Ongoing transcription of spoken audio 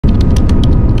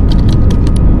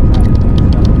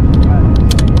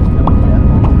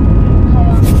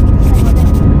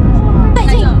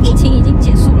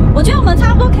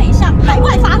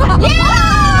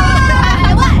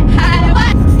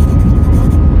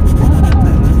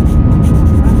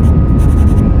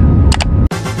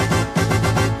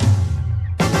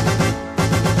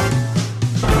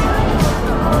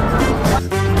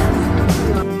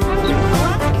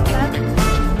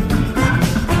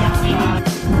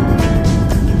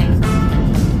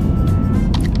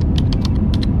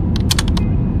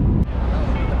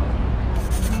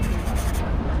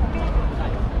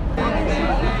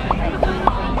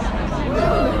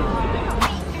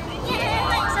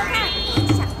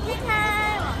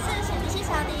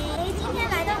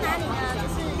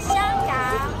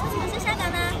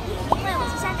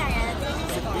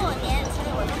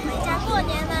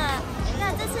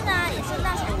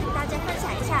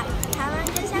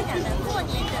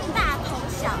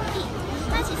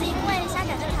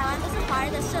华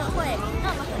人的社会，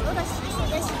那我们很多的习俗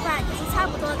跟习惯也是差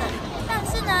不多的，但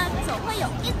是呢，总会有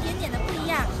一点点的不一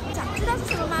样。想知道是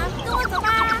什么吗？跟我走吧。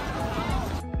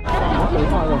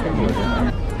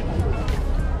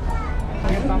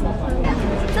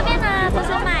这边呢，就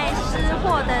是卖湿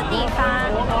货的地方。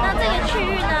那这个区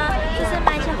域呢，就是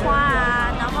卖一些花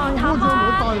啊，然后桃花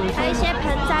啊，还有一些盆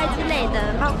栽之类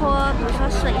的，包括比如说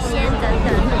水仙等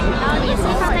等。然后也是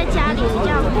放在家里比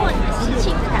较过年喜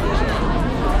庆的感觉。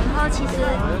然后其实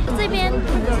这边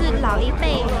可能是老一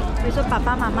辈，比如说爸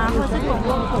爸妈妈或是公公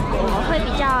婆婆会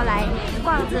比较来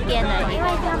逛这边的，因为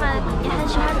他们也很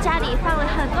喜欢家里放了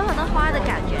很多很多花的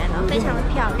感觉，然后非常的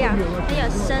漂亮，很有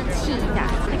生气感。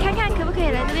你看看可不可以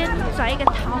来这边转一个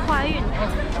桃花运？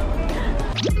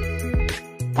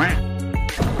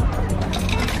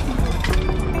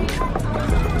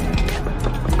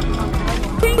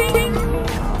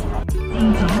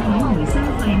正左海回收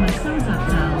廢物收集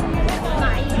站。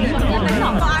請各位請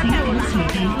保持地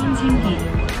方清潔，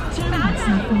將垃圾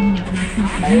放入垃圾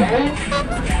桶。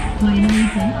違例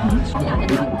者可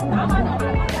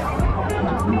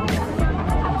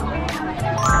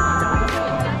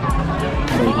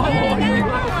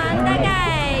大概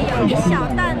有一小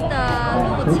段的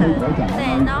路程，对，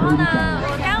然后呢，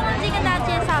我刚刚忘记跟大家介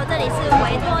绍，这里是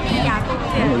维多利亚公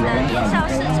园的年宵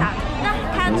市场，那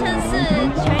堪称是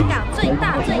全港最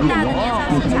大的年宵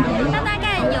市场，那大概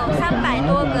有300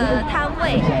多个摊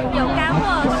位，有干货、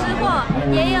湿货，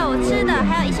也有吃的，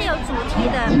还有一些有主题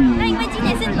的。那因为今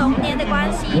年是龙年的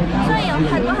关系，所以有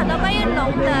很多关于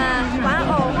龙的玩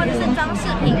偶或者是装饰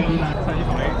品。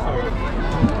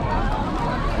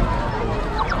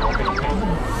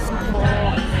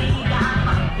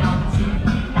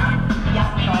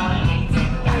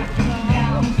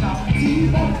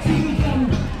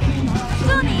祝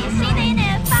你新的一年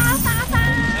发发发！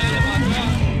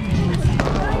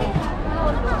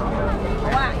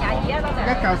好啊，21啊，多謝。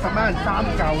1嚿10蚊，3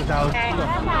嚿就。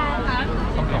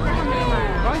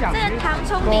這個糖蔥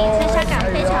餅是香港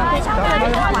非常特別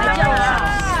的懷舊小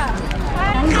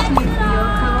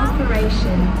食。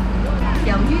由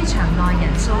於場內人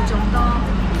數眾多，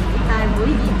大會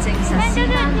現正實施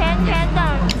單人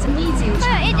依照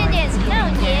場內指定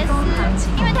嘅方向前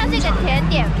往進行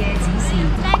嘅指示，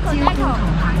照顧同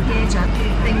行嘅長輩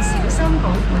並小心保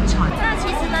管財物。那其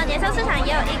實呢，年宵市場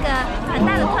也有一個很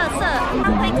大的特色，他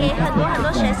們會給很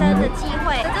多學生的機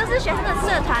會，就是學生的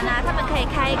社團啊，他們可以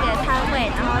開一個攤位，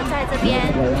然後在這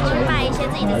邊去賣一些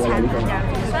自己的產品這樣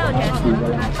子，所以我覺得是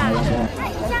蠻棒的。那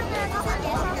以上呢，